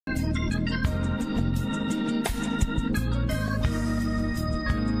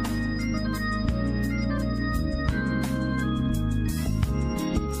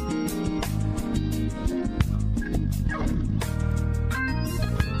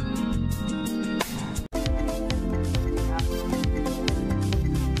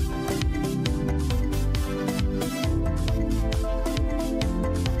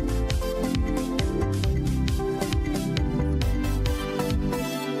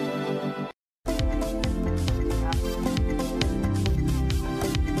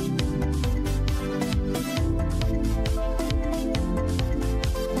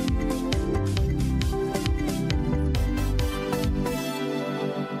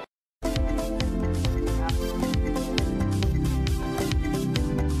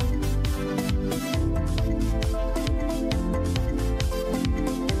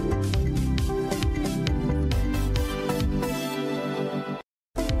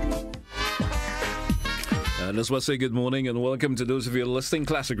And as well, say good morning and welcome to those of you listening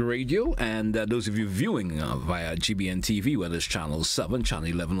Classic Radio and those of you viewing via GBN TV, whether it's Channel 7, Channel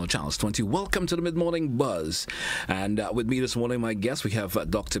 11 or Channel 20. Welcome to the Mid-Morning Buzz. And with me this morning, my guest, we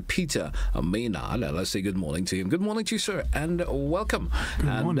have Dr. Peter Maynard. Let's say good morning to him. Good morning to you, sir, and welcome.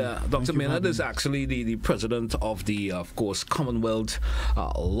 Good morning. Dr. Maynard is actually the president of the, of course, Commonwealth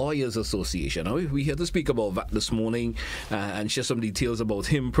Lawyers Association. Now, we're here to speak about that this morning and share some details about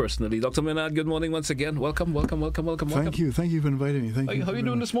him personally. Dr. Maynard, good morning once again. Welcome. Thank you for inviting me. Thank you. How are you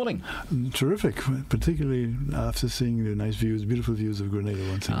doing this morning? Terrific, particularly after seeing the nice views, beautiful views of Grenada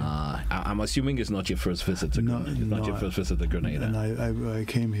once again. I'm assuming it's not your first visit to Grenada. It's not your first visit to Grenada. And I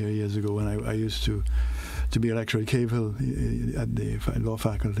came here years ago when I used to be a lecturer at Cave Hill at the law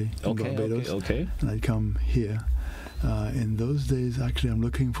faculty in Barbados. Okay. And I'd come here. In those days, actually, I'm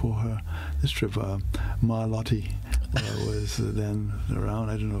looking for this trip. Ma Lottie was then around.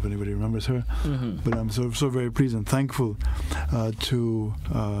 I don't know if anybody remembers her, but I'm so very pleased and thankful to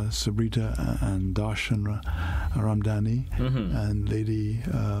Sabrita and Dash and Ramdani and Lady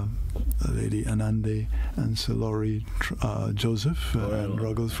Anande and Salori Joseph and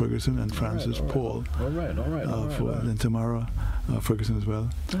Ruggles Ferguson and Francis Paul. All right. And Tamara Ferguson as well.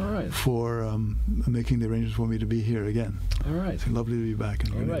 All right. For making the arrangements for me to be here again. All right. It's lovely to be back.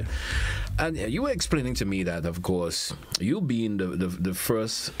 All right. And you were explaining to me that, of course, you being the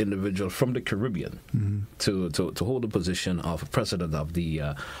first individual from the Caribbean to hold the position of president of the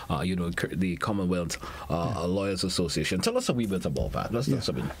the Commonwealth Lawyers Association. Tell us a wee bit about that. Let's do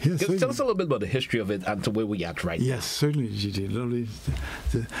something. Yes, tell us a little bit about the history of it and to where we are at right now. Yes, certainly, Gigi. Lovely.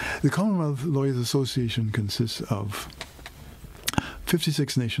 The Commonwealth Lawyers Association consists of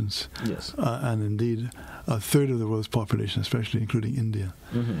 56 nations, yes, and indeed a third of the world's population, especially including India.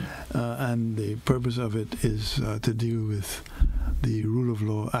 And the purpose of it is to deal with the rule of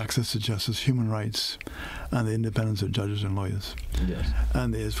law, access to justice, human rights, and the independence of judges and lawyers. Yes.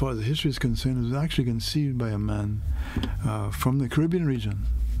 And as far as the history is concerned, it was actually conceived by a man from the Caribbean region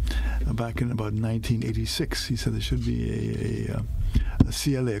back in about 1986. He said there should be a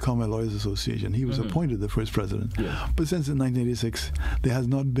CLA, a Commonwealth Lawyers Association. He was appointed the first president. Yes. But since 1986, there has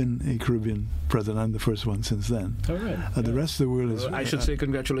not been a Caribbean president. I'm the first one since then. All right. The rest of the world is... I should say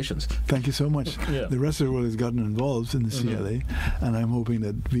congratulations. Thank you so much. Yeah. The rest of the world has gotten involved in the CLA, and I'm hoping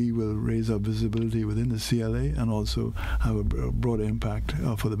that we will raise our visibility within the CLA and also have a broader impact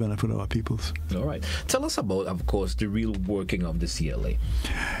for the benefit of our peoples. All right. Tell us about, of course, the real working of the CLA.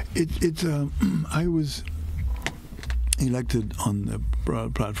 I was elected on the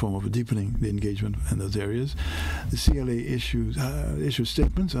platform of deepening the engagement in those areas. The CLA issues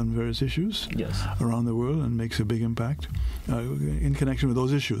statements on various issues around the world and makes a big impact in connection with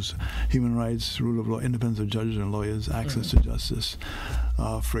those issues: human rights, rule of law, independence of judges and lawyers, access to justice.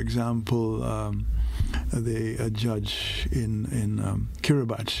 For example, a judge in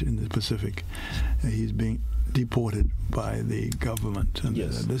Kiribati in the Pacific, he's being deported by the government, and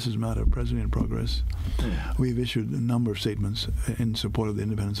this is a matter of presently in progress. We've issued a number of statements in support of the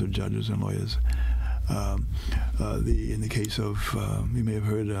independence of judges and lawyers. In the case of, you may have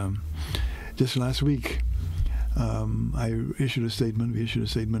heard, just last week, we issued a statement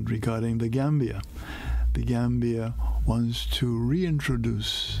regarding the Gambia. The Gambia wants to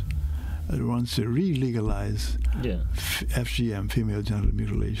re-legalize FGM, female genital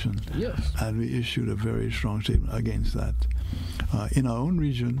mutilation. Yes. And we issued a very strong statement against that. In our own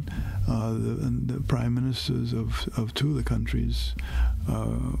region, the prime ministers of two of the countries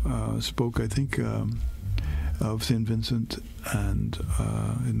spoke, I think, of St. Vincent and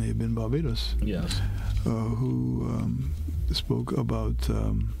it may have been Barbados. Yes. Who spoke about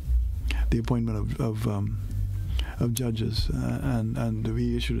the appointment of of judges, and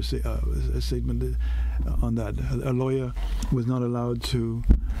we issued a statement on that. A lawyer was not allowed to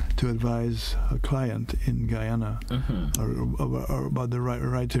advise a client in Guyana or about the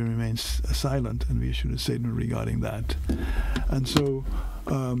right to remain silent, and we issued a statement regarding that. And so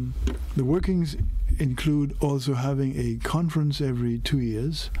the workings include also having a conference every 2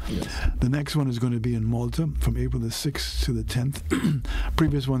 years. Yes. The next one is going to be in Malta from April the 6th to the 10th.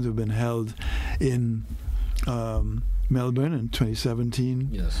 Previous ones have been held in Melbourne in 2017,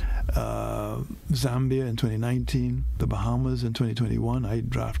 yes. Zambia in 2019, the Bahamas in 2021. I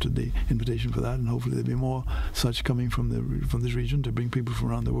drafted the invitation for that, and hopefully there'll be more such coming from this region to bring people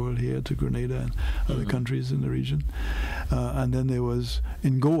from around the world here to Grenada and other countries in the region. And then there was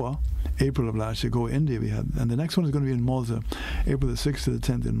in Goa, April of last year, Goa, India, we had, and the next one is going to be in Malta, April the 6th to the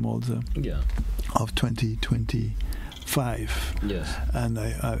 10th in Malta of 2025. Yes. And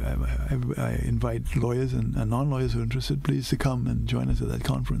I invite lawyers and non-lawyers who are interested, please, to come and join us at that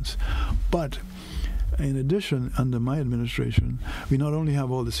conference. But in addition, under my administration, we not only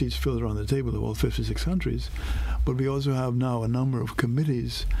have all the seats filled around the table of all 56 countries, but we also have now a number of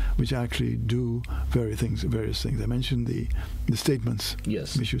committees which actually do various things. I mentioned the statements,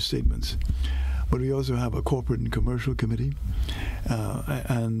 yes, issue statements. But we also have a corporate and commercial committee,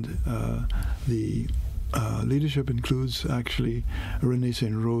 and the leadership includes actually Renee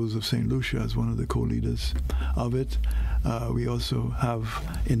St. Rose of St. Lucia as one of the co-leaders of it. We also have,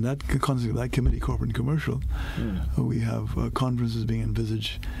 in that committee, corporate and commercial, we have conferences being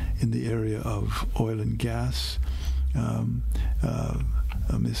envisaged in the area of oil and gas.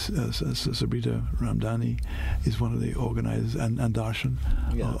 Miss Sabrita Ramdani is one of the organizers, and Darshan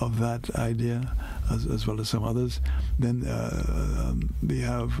of that idea, as well as some others. Then we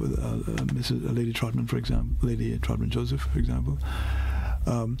have Lady Trotman, for example, Lady Trotman Joseph, for example.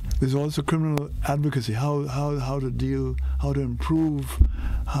 There's also criminal advocacy, how to improve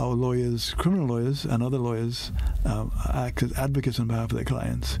how criminal lawyers and other lawyers act as advocates on behalf of their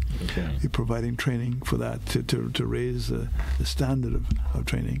clients. Okay. We're providing training for that to raise the standard of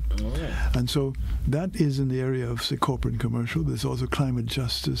training. Right. And so that is in the area of, say, corporate and commercial. There's also climate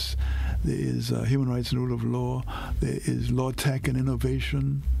justice. There is human rights and rule of law. There is law, tech and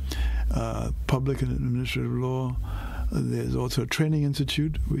innovation, public and administrative law. There's also a training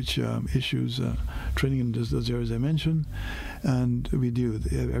institute which issues training in those areas I mentioned, and we deal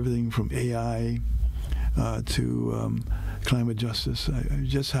with everything from AI to climate justice. I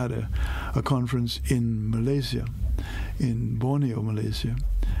just had a conference in Malaysia, in Borneo, Malaysia,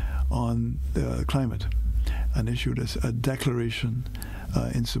 on climate, and issued a declaration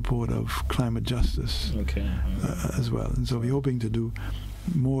in support of climate justice as well. And so we're hoping to do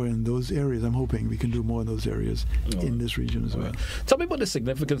more in those areas. I'm hoping we can do more in those areas in this region as well. Tell me about the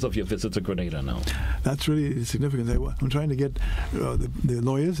significance of your visit to Grenada now. That's really the significance. I'm trying to get the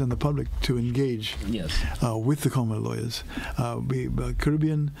lawyers and the public to engage with the Commonwealth lawyers.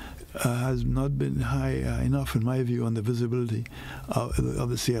 Caribbean has not been high enough, in my view, on the visibility of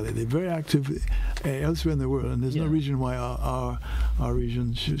the CLA. They're very active elsewhere in the world, and there's no reason why our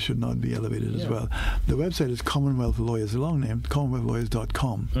region should not be elevated as well. The website is Commonwealth Lawyers, a long name, commonwealthlawyers.com,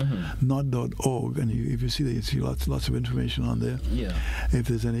 not .org. And if you see that, you see lots of information on there. Yeah. If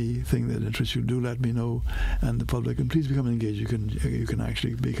there's anything that interests you, do let me know, and the public. And please become engaged. You can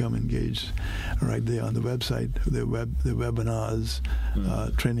actually become engaged right there on the website. The webinars,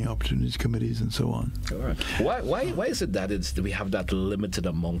 training opportunities, committees, and so on. All right. Why is it that we have that limited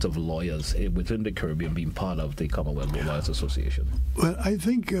amount of lawyers within the Caribbean being part of the Commonwealth Lawyers Association? Well, I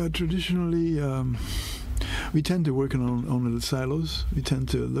think traditionally we tend to work in our own little silos. We tend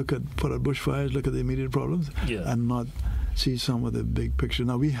to put out bushfires, look at the immediate problems, and not see some of the big picture.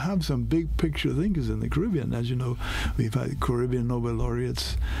 Now, we have some big picture thinkers in the Caribbean. As you know, we've had Caribbean Nobel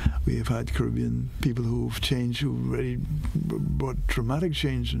laureates. We've had Caribbean people who've really brought dramatic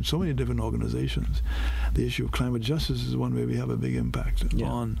change in so many different organizations. The issue of climate justice is one where we have a big impact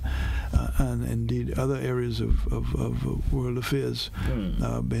on, and indeed other areas of world affairs.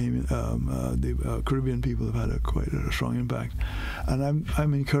 The Caribbean people have had quite a strong impact, and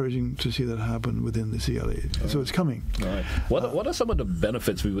I'm encouraging to see that happen within the CLA. So it's coming. All right. What are some of the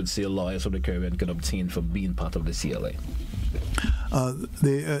benefits we would see lawyers from the Caribbean can obtain for being part of the CLA?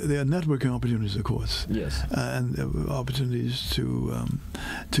 There are networking opportunities, of course. Yes. And opportunities to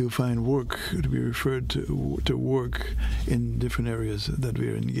find work, to be referred to work in different areas that we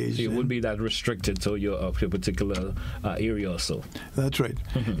are engaged in. So it wouldn't be that restricted to your particular area or so. That's right.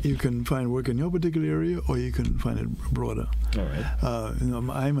 You can find work in your particular area, or you can find it broader. All right.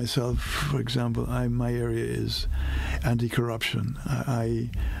 I myself, for example, my area is anti-corruption.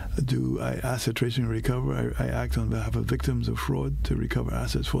 do asset tracing and recovery. I act on behalf of victims of fraud to recover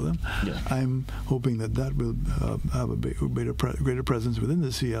assets for them. Yeah. I'm hoping that will have a greater presence within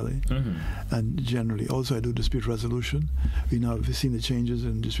the CLA. And generally, also I do dispute resolution. We now have seen the changes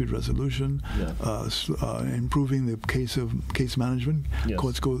in dispute resolution, improving the case management. Yes.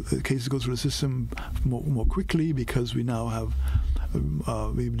 Cases go through the system more quickly because we now have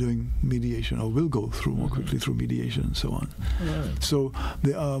we're doing mediation, or will go through more quickly through mediation and so on. Right. So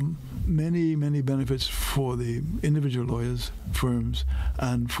there are many benefits for the individual lawyers, firms,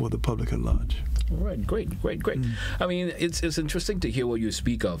 and for the public at large. All right, great. I mean, it's interesting to hear what you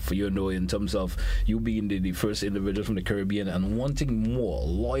speak of, in terms of you being the first individual from the Caribbean and wanting more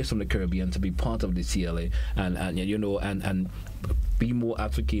lawyers from the Caribbean to be part of the CLA and be more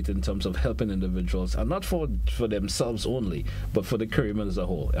advocate in terms of helping individuals, and not for themselves only, but for the Caribbean as a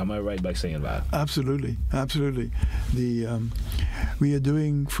whole. Am I right by saying that? Absolutely. We are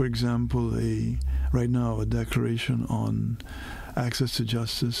doing, for example, right now a declaration on access to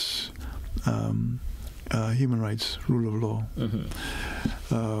justice, human rights, rule of law.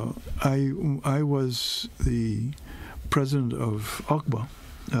 I was the president of OCBA,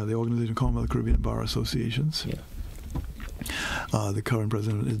 the Organization of Commonwealth Caribbean Bar Associations. Yeah. The current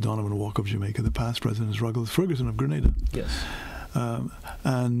president is Donovan Walker of Jamaica. The past president is Ruggles Ferguson of Grenada. Yes.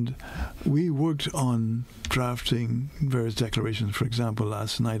 And we worked on drafting various declarations. For example,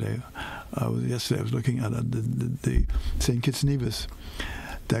 last night, yesterday I was looking at the St. Kitts Nevis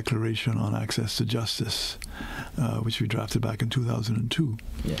Declaration on Access to Justice, which we drafted back in 2002.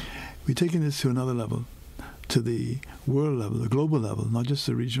 Yeah. We're taking this to another level, to the world level, the global level, not just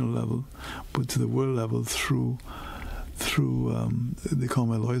the regional level, but to the world level through the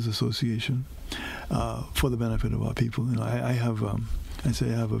Commonwealth Lawyers Association, for the benefit of our people. I have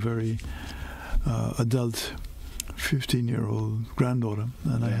a very adult 15-year-old granddaughter,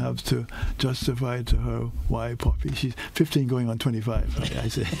 and I have to justify to her why Poppy. She's 15 going on 25. I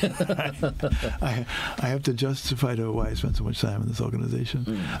say I have to justify to her why I spend so much time in this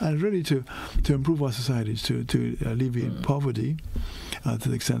organization, and really to improve our societies, to alleviate poverty to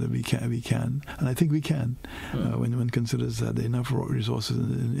the extent that we can, and I think we can when one considers that there are enough resources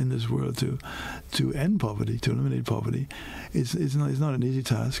in this world to end poverty, to eliminate poverty. It's not an easy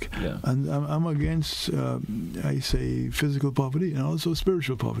task, and I'm against I say physical poverty and also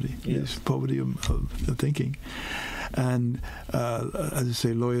spiritual poverty. Yes. Poverty of thinking. And as I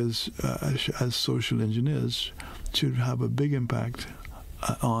say, lawyers as social engineers should have a big impact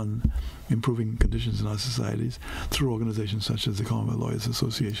on improving conditions in our societies through organizations such as the Commonwealth Lawyers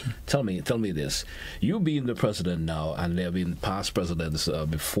Association. Tell me this. You being the president now, and there have been past presidents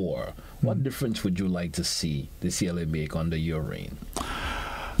before, what difference would you like to see the CLA make under your reign?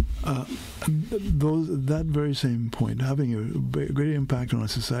 That very same point, having a great impact on our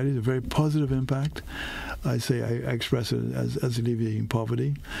society, a very positive impact. I express it as alleviating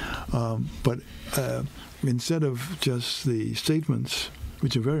poverty, but instead of just the statements,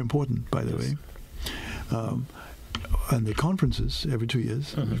 which are very important, by the way, and the conferences every 2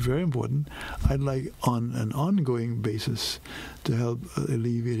 years, very important. I'd like on an ongoing basis to help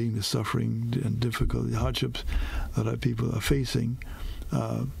alleviating the suffering and difficulty, hardships that our people are facing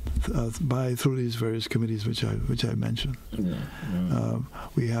through these various committees which I mentioned.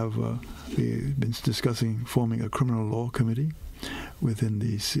 We've been discussing forming a criminal law committee within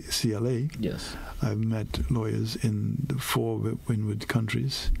the CLA. Yes. I've met lawyers in the 4 windward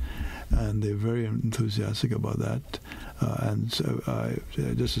countries, and they're very enthusiastic about that. And so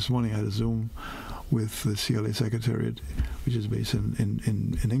just this morning I had a Zoom with the CLA Secretariat, which is based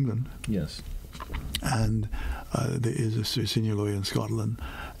in England. Yes. And there is a senior lawyer in Scotland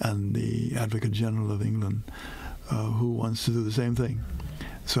and the Advocate General of England who wants to do the same thing.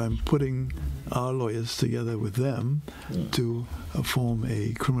 So I'm putting our lawyers together with them to form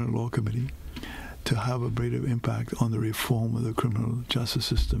a criminal law committee to have a greater impact on the reform of the criminal justice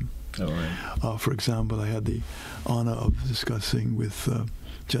system. All right. For example, I had the honor of discussing with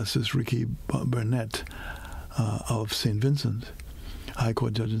Justice Ricky Burnett of St. Vincent, High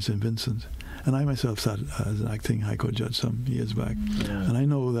Court Judge in St. Vincent. And I myself sat as an acting High Court judge some years back. Yeah. And I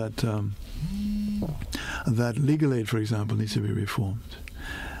know that that legal aid, for example, needs to be reformed.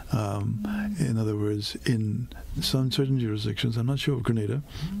 In other words, in some certain jurisdictions, I'm not sure of Grenada,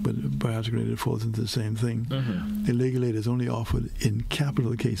 but perhaps Grenada falls into the same thing. The legal aid is only offered in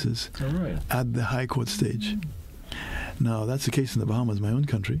capital cases at the High Court stage. Now, that's the case in the Bahamas, my own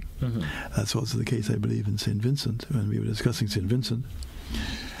country. That's also the case, I believe, in St. Vincent, when we were discussing St. Vincent.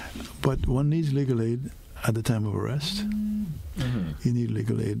 But one needs legal aid at the time of arrest. You need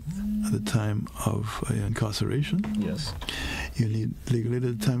legal aid at the time of incarceration. Yes. You need legal aid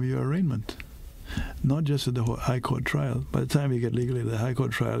at the time of your arraignment. Not just at the High Court trial. By the time you get legal aid at the High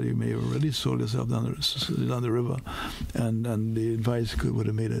Court trial, you may have already sold yourself down the river, and the advice would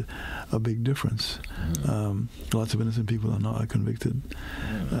have made a big difference. Lots of innocent people are not convicted,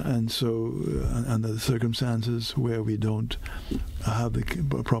 and so under the circumstances where we don't have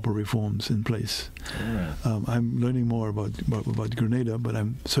the proper reforms in place. I'm learning more about Grenada, but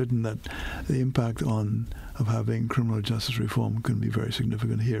I'm certain that the impact of having criminal justice reform can be very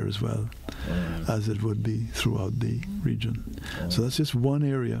significant here as well, as it would be throughout the region. So that's just one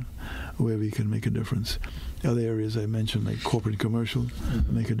area where we can make a difference. Other areas I mentioned, like corporate and commercial,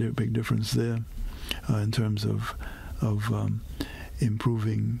 make a big difference there in terms of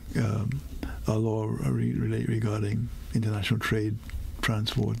improving our law regarding international trade,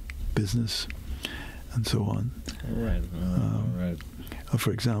 transport, business, and so on.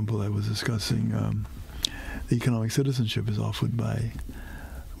 For example, I was discussing economic citizenship is offered by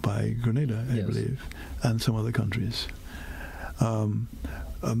Grenada, I believe, and some other countries.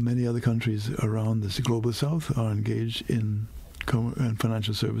 Many other countries around the global south are engaged in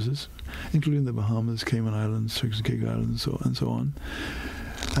financial services, including the Bahamas, Cayman Islands, Turks and Caicos Islands, and so on.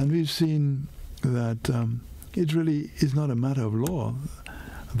 And we've seen that it really is not a matter of law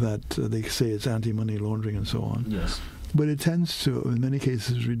that they say it's anti-money laundering and so on. Yes. But it tends to, in many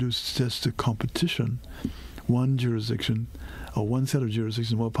cases, reduce just to competition. One jurisdiction or one set of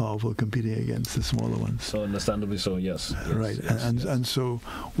jurisdictions more powerful competing against the smaller ones. So understandably so, yes. Right, and so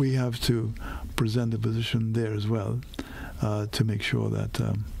we have to present the position there as well to make sure that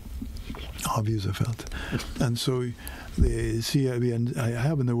our views are felt. And so the CIB, and I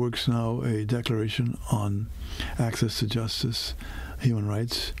have in the works now a declaration on access to justice, human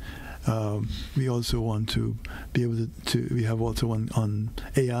rights. We also want to be able to we have also one on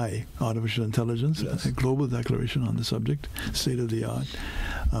AI, artificial intelligence, a global declaration on the subject, state of the art.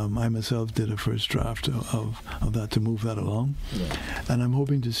 I myself did a first draft of that to move that along. And I'm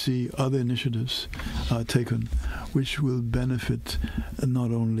hoping to see other initiatives taken which will benefit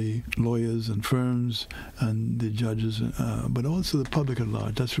not only lawyers and firms and the judges, but also the public at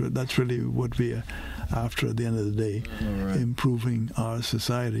large. That's really what we are after at the end of the day, improving our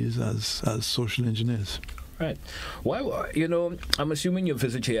societies as social engineers. Right. Well, I'm assuming your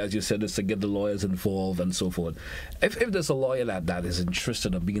visit here, as you said, is to get the lawyers involved and so forth. If there's a lawyer that is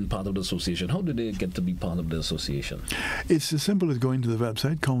interested in being part of the association, how do they get to be part of the association? It's as simple as going to the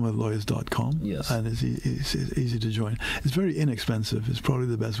website, commonwealthlawyers.com, and it's easy to join. It's very inexpensive. It's probably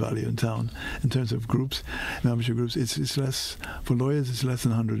the best value in town in terms of groups, membership groups. It's less, for lawyers, it's less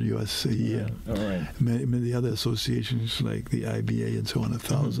than $100 US a year. All right. Many other associations like the IBA and so on are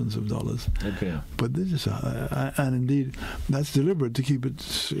thousands of dollars. Okay. But this is and indeed, that's deliberate to keep it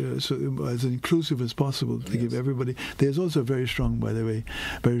so as inclusive as possible, to give everybody. There's also very strong, by the way,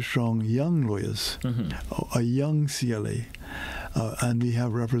 very strong young lawyers, a young CLA, and we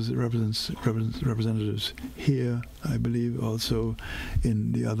have representatives here, I believe, also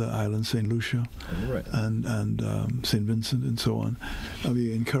in the other islands, St. Lucia and St. Vincent and so on.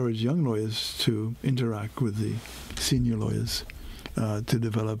 We encourage young lawyers to interact with the senior lawyers. To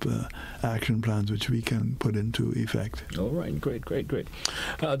develop action plans which we can put into effect. All right, great.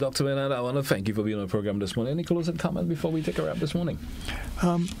 Dr. Maynard, I want to thank you for being on the program this morning. Any closing comment before we take a wrap this morning?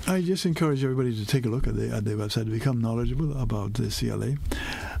 I just encourage everybody to take a look at the website to become knowledgeable about the CLA.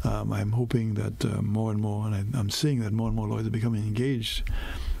 I'm hoping that more and more, and I'm seeing that more and more lawyers are becoming engaged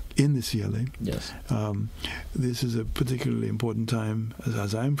in the CLA. Yes. This is a particularly important time,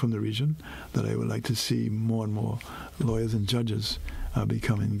 as I'm from the region, that I would like to see more and more lawyers and judges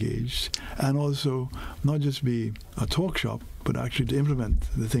become engaged, and also not just be a talk shop, but actually to implement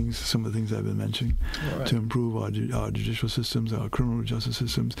some of the things I've been mentioning, to improve our judicial systems, our criminal justice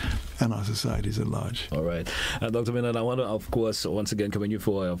systems, and our societies at large. All right. Dr. Maynard, I want to, of course, once again commend you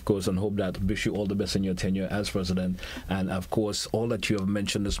for, of course, and hope that wish you all the best in your tenure as president, and, of course, all that you have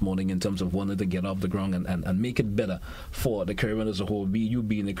mentioned this morning in terms of wanting to get off the ground and make it better for the Caribbean as a whole, you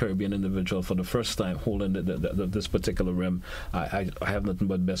being a Caribbean individual for the first time holding this particular realm. I have nothing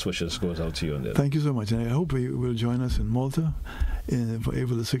but best wishes goes out to you on that. Thank you so much, and I hope you will join us in Malta for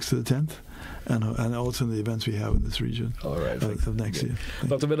April the 6th to the 10th, and also in the events we have in this region. All right. Of next year.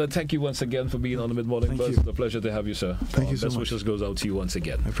 Dr. Maynard, thank you once again for being on the Mid-Morning Buzz. It's a pleasure to have you, sir. Thank you so much. Best wishes goes out to you once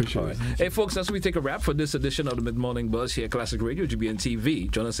again. I appreciate it. Hey, folks, as we take a wrap for this edition of the Mid-Morning Buzz here at Classic Radio, GBN TV.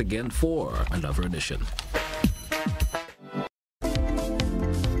 Join us again for another edition.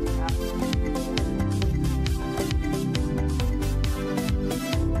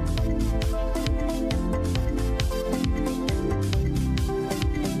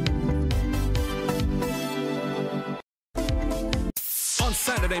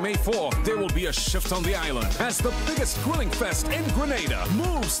 May 4th, there will be a shift on the island as the biggest grilling fest in Grenada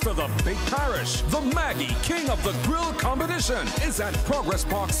moves to the big parish. The Maggie King of the Grill competition is at Progress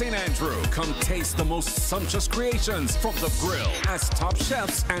Park, St. Andrew. Come taste the most sumptuous creations from the grill as top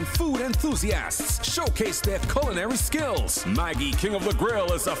chefs and food enthusiasts showcase their culinary skills. Maggie King of the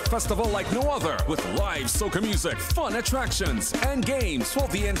Grill is a festival like no other with live soca music, fun attractions, and games for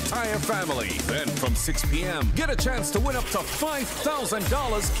the entire family. Then from 6 p.m., get a chance to win up to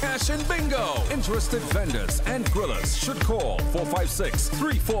 $5,000 cash in bingo. Interested vendors and grillers should call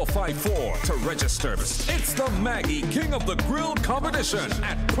 456-3454 to register. It's the Maggie King of the Grill competition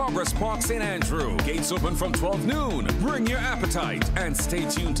at Progress Park, St. Andrew. Gates open from 12 noon. Bring your appetite and stay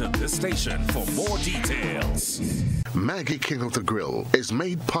tuned to this station for more details. Maggie King of the Grill is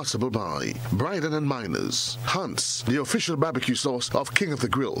made possible by Bryden and Miners, Hunt's, the official barbecue sauce of King of the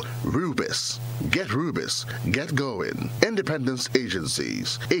Grill, Rubis. Get Rubis, get going. Independence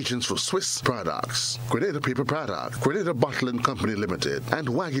Agencies, agents for Swiss products, Grenada Paper Product, Grenada Bottling Company Limited, and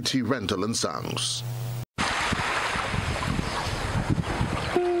Waggy Tea Rental and Sounds.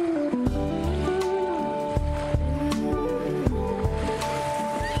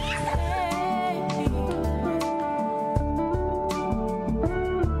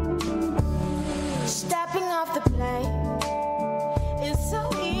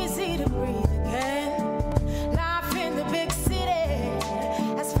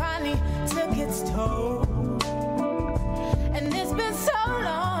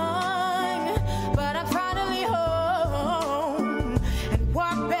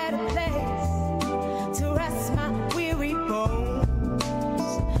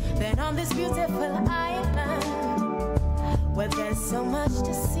 So much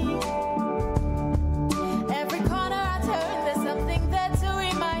to see. Every corner I turn, there's something there to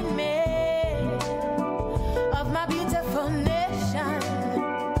remind me of my beautiful nation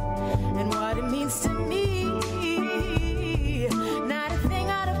and what it means to me. Not a thing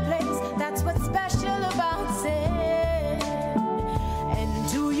out of place, that's what's special about it. And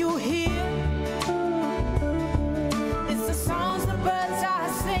do you hear? It's the songs the birds are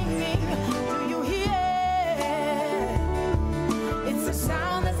singing. Do you hear? It's a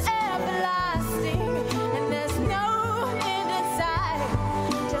sound that's everlasting, and there's no end in sight.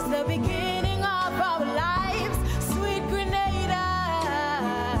 Just the beginning of our lives, sweet Grenada.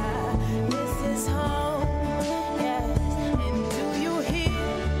 This is home, yes. And do you hear?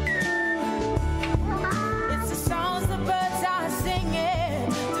 It's the songs the birds are singing.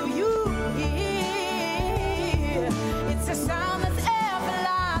 Do you hear? It's a sound that's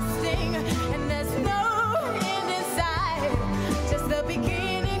everlasting, and there's no end in sight. Just the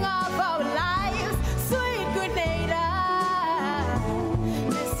beginning of our lives, sweet Grenada.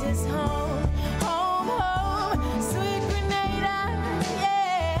 This is home, home, home, sweet Grenada.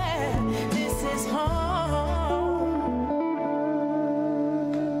 Yeah, this is home.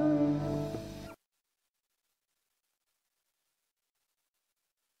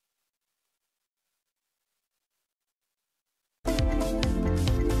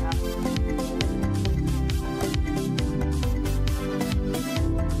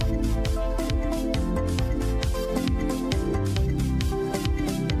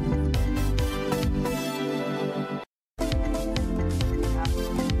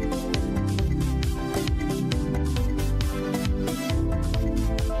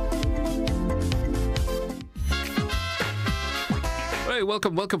 Hey,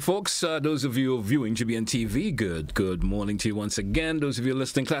 welcome, folks. Those of you viewing GBN TV, good morning to you once again. Those of you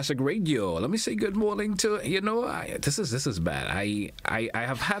listening Classic Radio, let me say good morning to this is bad. I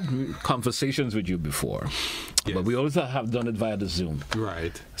have had conversations with you before, yes, but we always have done it via the Zoom.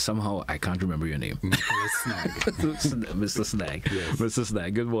 Right. Somehow I can't remember your name. Snagg. Mr. Snagg. Yes. Mr.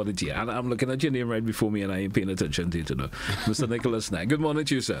 Snagg. Good morning to you. And I'm looking at your name right before me, and I ain't paying attention to you today. Mr. Nicholas Snagg. Good morning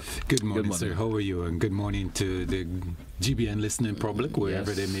to you, sir. Good morning, sir. How are you? And good morning to the GBN listening public,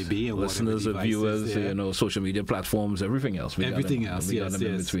 wherever they may be, and listeners and viewers, social media platforms, everything else. Everything else,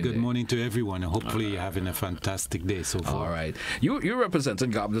 yes. Good morning to everyone, and hopefully you're having a fantastic day so far. All right. You're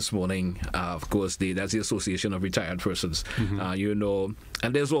representing GARP this morning. Of course, that's the Association of Retired Persons. Mm-hmm.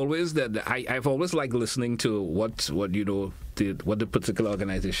 And there's always that. I've always liked listening to what the particular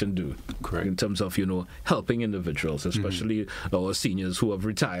organization do. Correct. In terms of helping individuals, especially our seniors who have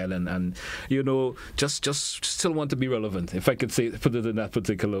retired and just still want to be relevant, if I could put it in that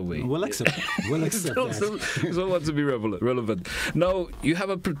particular way. We'll accept that. Still want to be relevant. Now, you have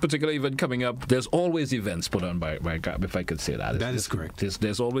a particular event coming up. There's always events put on by GARP, if I could say that. That is correct.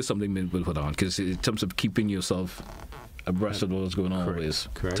 There's always something being put on, because in terms of keeping yourself abreast of what's going on always.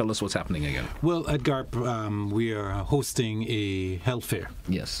 Correct. Tell us what's happening again. Well, at GARP, we are hosting a health fair.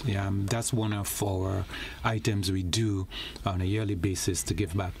 Yes. That's one of our items we do on a yearly basis to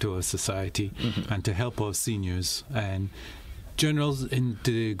give back to our society and to help our seniors and generals in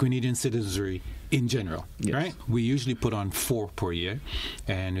the Grenadian citizenry in general, right? We usually put on 4 per year,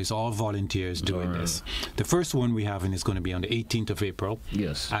 and it's all volunteers doing this. The first one we have is going to be on the 18th of April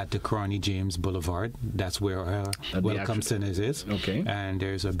at the Carney James Boulevard. That's where our Welcome Center is. Okay. And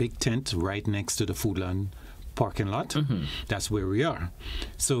there's a big tent right next to the Foodland parking lot. That's where we are.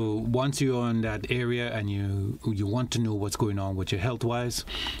 So once you're on that area and you want to know what's going on with your health wise,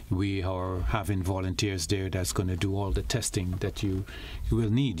 we are having volunteers there that's going to do all the testing that you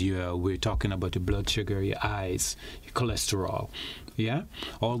will need. We're talking about your blood sugar, your eyes, your cholesterol,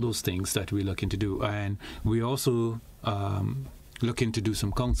 all those things that we're looking to do. And we also looking to do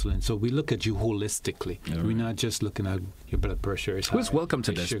some counseling. So we look at you holistically. We're not just looking at your blood pressure. Who's welcome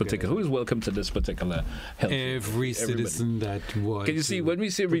to this particular? Who is welcome to this particular health? Every citizen that was. Can you see when we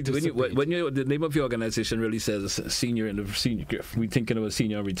say when the name of your organization really says senior and senior, we're thinking about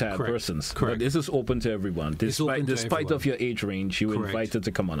senior and retired persons. Correct. But this is open to everyone. Despite of your age range, you're invited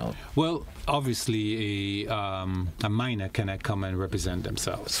to come on out. Well, obviously, a minor cannot come and represent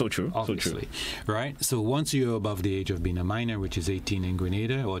themselves. So true. Obviously, right? So once you're above the age of being a minor, which is 18 in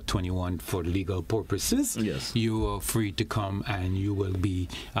Grenada or 21 for legal purposes, you are free to come and you will be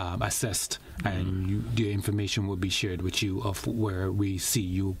assessed and the information will be shared with you of where we see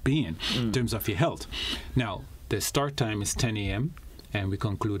you being in terms of your health. Now, the start time is 10 a.m. and we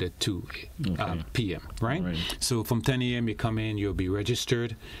conclude at 2 p.m., right? So from 10 a.m. you come in, you'll be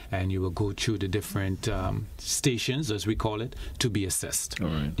registered, and you will go through the different stations, as we call it, to be assessed.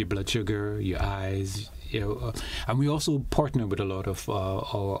 Your blood sugar, your eyes, and we also partner with a lot of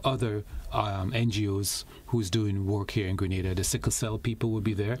our other NGOs who's doing work here in Grenada. The sickle cell people will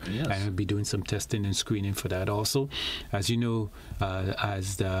be there, and we'll be doing some testing and screening for that also. As you know,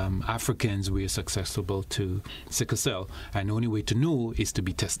 as Africans, we are susceptible to sickle cell, and the only way to know is to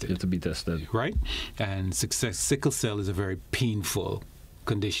be tested. You have to be tested. Right? And sickle cell is a very painful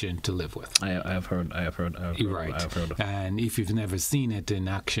condition to live with. I have heard. And if you've never seen it in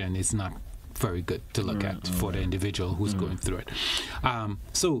action, it's not very good to look at for the individual who's going through it.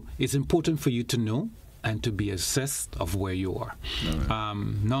 So it's important for you to know and to be assessed of where you are.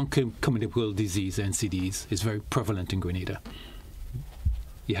 Non-communicable disease, NCDs, is very prevalent in Grenada.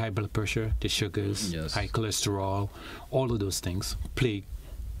 The high blood pressure, the sugars, high cholesterol, all of those things plague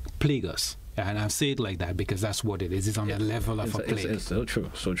us. And I say it like that because that's what it is. It's on the level of a plague. It's so true.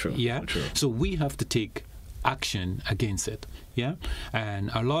 Yeah. So true. So we have to take action against it. Yeah. And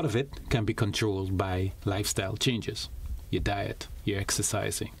a lot of it can be controlled by lifestyle changes. Your diet, your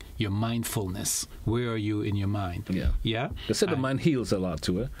exercising, your mindfulness. Where are you in your mind? Yeah. They said the mind heals a lot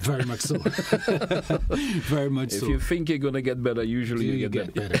too, eh? Very much so. Very much so. If you think you're going to get better, usually you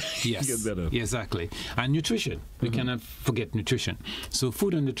get better. Yes. You get better. Exactly. And nutrition. We cannot forget nutrition. So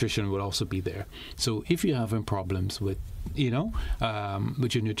food and nutrition will also be there. So if you're having problems with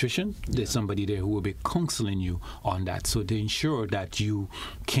with your nutrition, there's somebody there who will be counseling you on that, so to ensure that you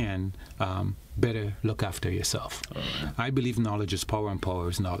can better look after yourself. I believe knowledge is power and power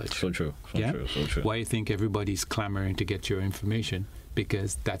is knowledge. So true. So true. Why you think everybody's clamoring to get your information?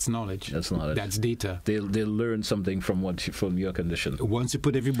 Because that's knowledge. That's data. They'll learn something from your condition. Once you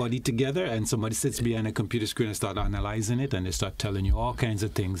put everybody together and somebody sits behind a computer screen and start analyzing it, and they start telling you all kinds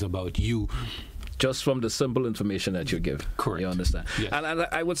of things about you, just from the simple information that you give. Correct. You understand? Yes. And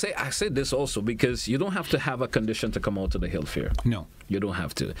I would say, I say this also because you don't have to have a condition to come out to the health fair. No. You don't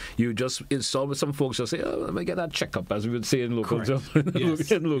have to. You just install with some folks who say, let me get that checkup, as we would say in local terms.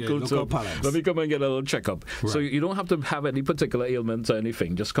 Local parlance. Let me come and get a little checkup. Right. So you don't have to have any particular ailment or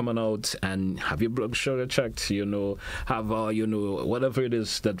anything. Just come on out and have your blood sugar checked, have, whatever it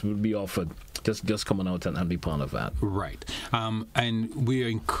is that will be offered. Just come on out and be part of that. Right. And we are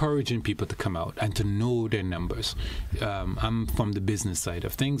encouraging people to come out and to know their numbers. I'm from the business side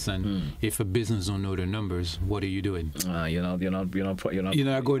of things, and if a business don't know their numbers, what are you doing? You're not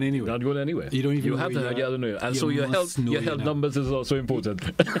going anywhere. Not going anywhere. You don't even. You have to know. And so your health numbers is also important.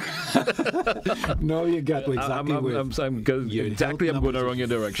 No, you got exactly. I'm going around your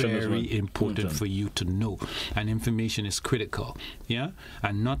direction. Very important for you to know, and information is critical. Yeah,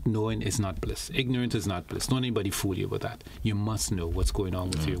 and not knowing is not bliss. bliss. Ignorant is not bliss. Don't anybody fool you with that. You must know what's going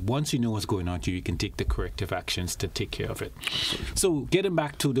on with you. Once you know what's going on with you, you can take the corrective actions to take care of it. So getting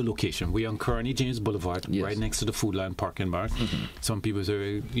back to the location, we're on Carney James Boulevard, right next to the Foodland Parking Bar. Some people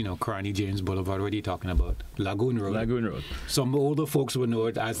say, Carney James Boulevard, what are you talking about? Lagoon Road. Lagoon Road. Some older folks will know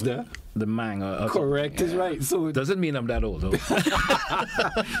it as the Mang. Correct is right. So doesn't mean I'm that old, though.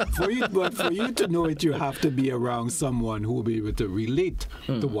 for you to know it, you have to be around someone who will be able to relate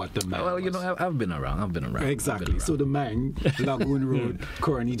to what the Mang was. I've been around. Exactly. So the Mang, Lagoon Road,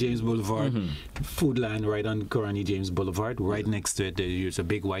 Carney James Boulevard, Foodland right on Carney James Boulevard. Right next to it, there's a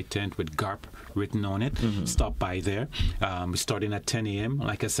big white tent with GARP written on it. Stop by there. We're starting at 10 a.m.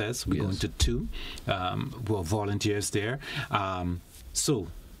 Like I said, we're going to 2. We're volunteers there. So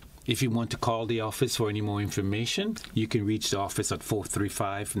if you want to call the office for any more information, you can reach the office at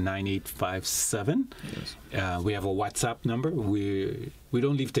 435-9857. We have a WhatsApp number. We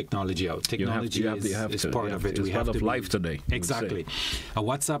don't leave technology out. Technology is part of it. It's part of life today. Exactly. Our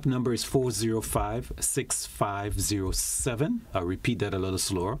WhatsApp number is 405-6507. I'll repeat that a little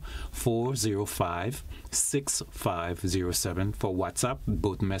slower. 405-6507 for WhatsApp,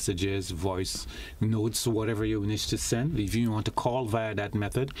 both messages, voice notes, whatever you wish to send. If you want to call via that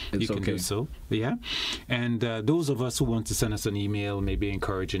method, you can do so. Yeah. And those of us who want to send us an email, maybe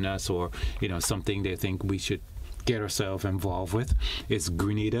encouraging us or something they think we should get ourselves involved with, is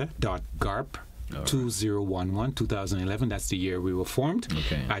grenada.garp 2011. That's the year we were formed.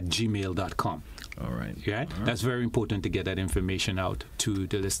 At gmail.com. All right. Yeah, that's very important to get that information out to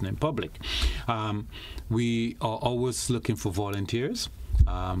the listening public. We are always looking for volunteers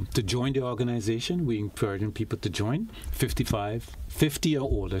to join the organization. We encourage people to join. 50 or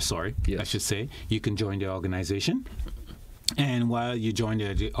older, I should say. You can join the organization. And while you join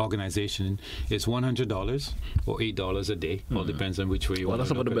the organization, it's $100 or $8 a day. All depends on which way you want to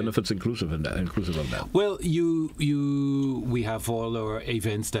look at it. What are some of the benefits inclusive of that? Well, we have all our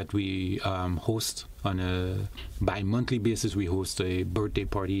events that we host on a bi-monthly basis. We host a birthday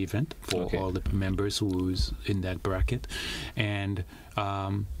party event for all the members who's in that bracket, and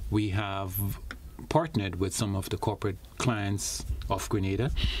we have partnered with some of the corporate clients of Grenada,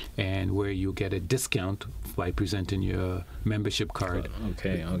 and where you get a discount by presenting your membership card.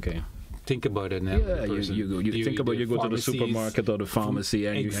 Think about it now. Yeah, you think about you go to the supermarket or the pharmacy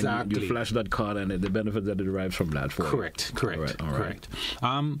and you flash that card and the benefit that it derives from that. Correct.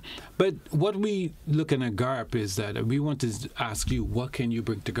 But what we looking at GARP is that we want to ask you, what can you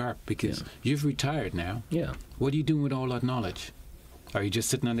bring to GARP? Because you've retired now. Yeah. What are you doing with all that knowledge? Are you just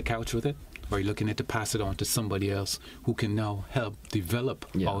sitting on the couch with it? Or are you looking to pass it on to somebody else who can now help develop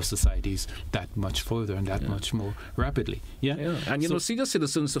our societies that much further and that much more rapidly? And senior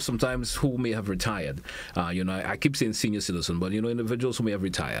citizens sometimes who may have retired, I keep saying senior citizen, but individuals who may have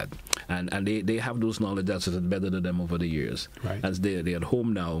retired and they have those knowledge that's embedded in them over the years. Right. As they're at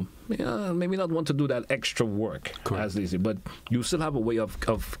home now, maybe not want to do that extra work as they say, but you still have a way of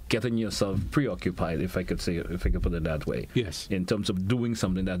getting yourself preoccupied, if I could put it that way. Yes. In terms of doing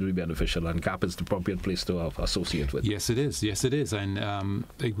something that will be beneficial, and GARP is the appropriate place to associate with. Yes, it is. And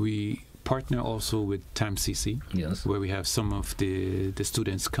we partner also with TAMCC, where we have some of the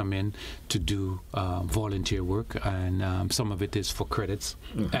students come in to do volunteer work, and some of it is for credits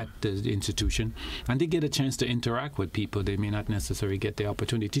at the institution, and they get a chance to interact with people they may not necessarily get the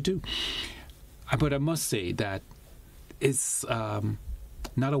opportunity to. But I must say that it's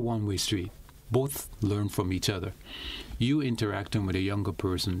not a one-way street. Both learn from each other. You interacting with a younger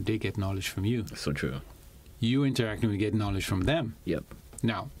person, they get knowledge from you. So true. You interacting, we get knowledge from them. Yep.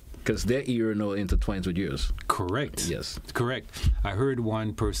 Now, because their ear intertwines with yours. Correct. Yes. Correct. I heard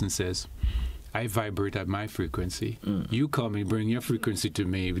one person says, I vibrate at my frequency. You come and bring your frequency to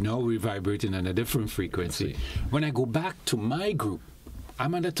me. Now we're vibrating on a different frequency. When I go back to my group,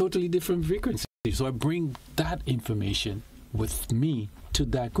 I'm at a totally different frequency. So I bring that information with me to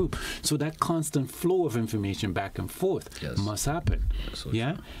that group. So that constant flow of information back and forth must happen.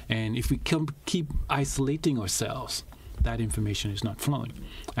 And if we keep isolating ourselves, that information is not flowing.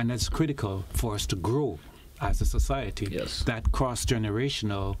 And that's critical for us to grow as a society. That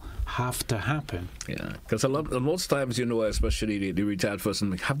cross-generational have to happen. Yeah, because most times, especially the retired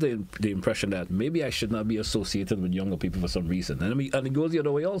person, have the impression that maybe I should not be associated with younger people for some reason. And it goes the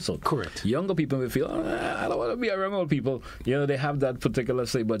other way also. Correct. Younger people may feel, I don't want to be around old people. They have that particular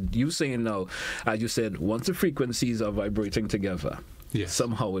say. But you saying now, as you said, once the frequencies are vibrating together,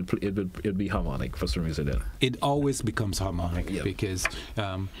 somehow it'll be harmonic for some reason. It always becomes harmonic because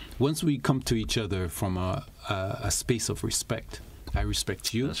once we come to each other from a space of respect, I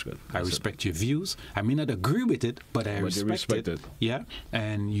respect you. That's good. I respect your views. I may not agree with it, but I respect it. Yeah,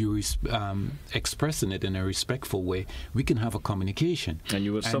 and you expressing it in a respectful way. We can have a communication. And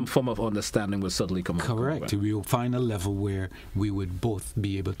you will some form of understanding will suddenly come. Correct. We will find a level where we would both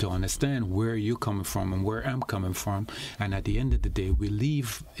be able to understand where you're coming from and where I'm coming from. And at the end of the day, we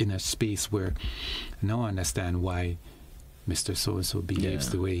leave in a space where now I understand why Mr. So-and-so behaves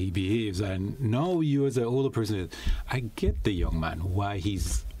the way he behaves. And now you as an older person, I get the young man, why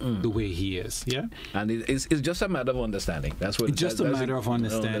he's the way he is. Yeah. And it's just a matter of understanding. That's what it's just a matter of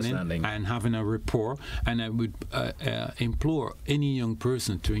understanding and having a rapport. And I would implore any young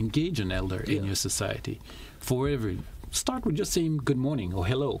person to engage an elder in your society. Start with just saying good morning or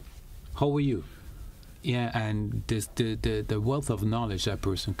hello. How are you? Yeah, and the wealth of knowledge that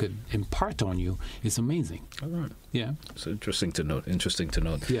person could impart on you is amazing. All right. Yeah. It's interesting to note.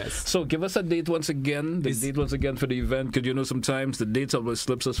 Yes. So give us a date once again. The date once again for the event. Because sometimes the dates always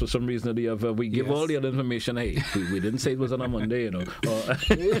slips us for some reason. We give all the other information. Hey, we didn't say it was on a Monday,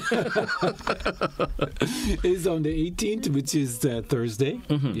 It's on the 18th, which is Thursday.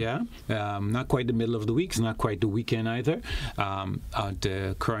 Mm-hmm. Yeah. Not quite the middle of the week. It's not quite the weekend either.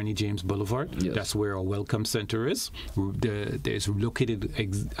 At Carney James Boulevard. Yes. That's where our welcome center is. It's located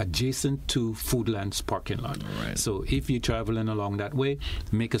adjacent to Foodland's parking lot. Right. So if you're traveling along that way,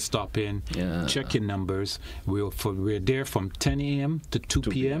 make a stop in, check your numbers. We're there from 10 a.m. to 2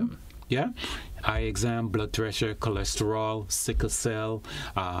 p.m. Yeah, eye exam, blood pressure, cholesterol, sickle cell.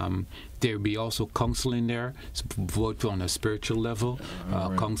 There'll be also counseling there, both on a spiritual level,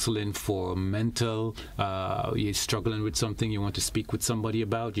 counseling for mental. You're struggling with something you want to speak with somebody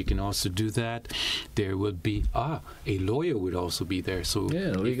about, you can also do that. There will be a lawyer would also be there. So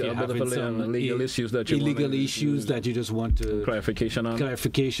legal issues that you just want to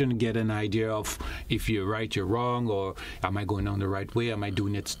clarification, get an idea of if you're right, you're wrong, or am I going on the right way? Am I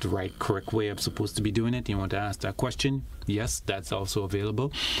doing it the correct way I'm supposed to be doing it? You want to ask that question? Yes, that's also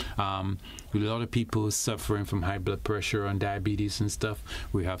available. A lot of people suffering from high blood pressure and diabetes and stuff.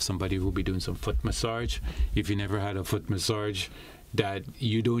 We have somebody who will be doing some foot massage. If you never had a foot massage, that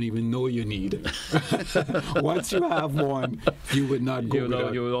you don't even know you need. Once you have one, you would not go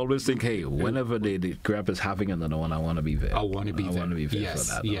without. You would always think, hey, whenever the GARP is having another one, I want to be there. I want to be there for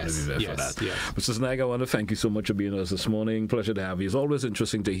that. Yes. Mr. Snagg, I want to thank you so much for being with us this morning. Pleasure to have you. It's always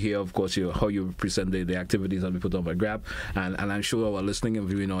interesting to hear, of course, how you present the activities that we put on by GARP, and I'm sure our listening and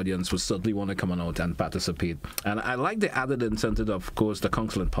viewing audience will certainly want to come on out and participate. And I like the added incentive, of course, the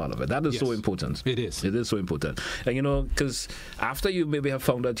counseling part of it. That is so important. It is. It is so important. And, because after you maybe have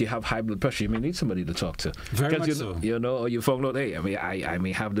found out you have high blood pressure, you may need somebody to talk to. Very much so. Or you found out, hey, I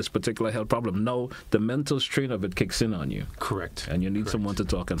may have this particular health problem. Now, the mental strain of it kicks in on you. Correct. And you need someone to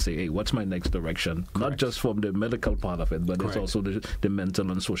talk and say, hey, what's my next direction? Correct. Not just from the medical part of it, but it's also the mental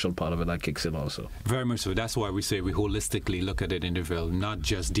and social part of it that kicks in also. Very much so. That's why we say we holistically look at it individual, not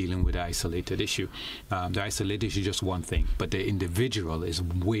just dealing with the isolated issue. The isolated issue is just one thing, but the individual is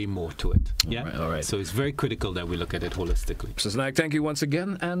way more to it. Yeah. All right. So it's very critical that we look at it holistically. Mr. Snagg, thank you once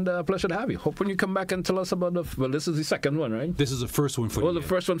again, and pleasure to have you. Hope when you come back and tell us about this is the second one, right? This is the first one for the year. The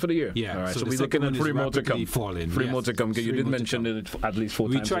first one for the year. Yeah. All right. So we're looking at 3 more to come. Three more to come. You did mention it at least 4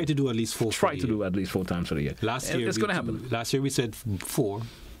 times. We try to do at least 4. Try to do at least 4 times for the year. Last year, it's going to happen. Last year we said 4.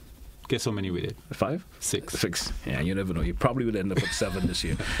 Guess how many we did? 5? 6. Yeah, you never know. You probably would end up with 7 this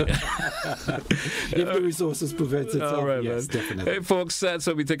year. If the resources prevent itself, all right, yes, man. definitely. Hey, folks,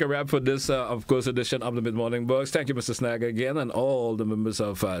 so we take a wrap for this, of course, edition of the Mid-Morning Buzz. Thank you, Mr. Snagg, again, and all the members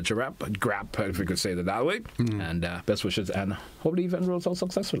of GRAP, if we could say it that way. And best wishes, and hope the event rolls out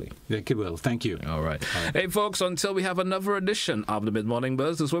successfully. Thank you, Will. Thank you. All right. Hey, folks, until we have another edition of the Mid-Morning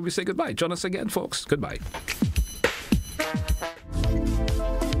Buzz, this is where we say goodbye. Join us again, folks. Goodbye.